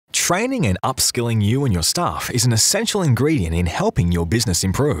Training and upskilling you and your staff is an essential ingredient in helping your business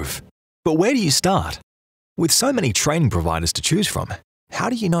improve. But where do you start? With so many training providers to choose from, how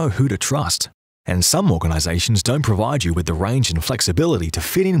do you know who to trust? And some organisations don't provide you with the range and flexibility to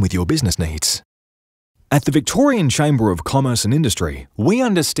fit in with your business needs. At the Victorian Chamber of Commerce and Industry, we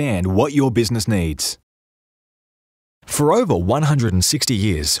understand what your business needs. For over 160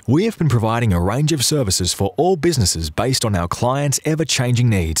 years, we have been providing a range of services for all businesses based on our clients' ever-changing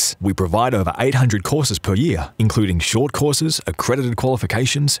needs. We provide over 800 courses per year, including short courses, accredited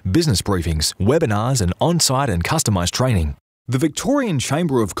qualifications, business briefings, webinars, and on-site and customised training. The Victorian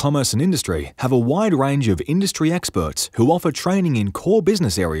Chamber of Commerce and Industry have a wide range of industry experts who offer training in core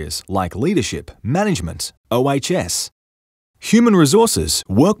business areas like leadership, management, OHS, human resources,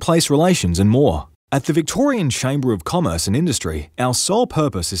 workplace relations, and more. At the Victorian Chamber of Commerce and Industry, our sole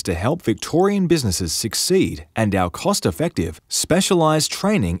purpose is to help Victorian businesses succeed, and our cost-effective, specialised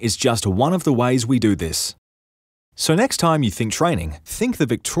training is just one of the ways we do this. So next time you think training, think the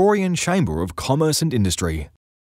Victorian Chamber of Commerce and Industry.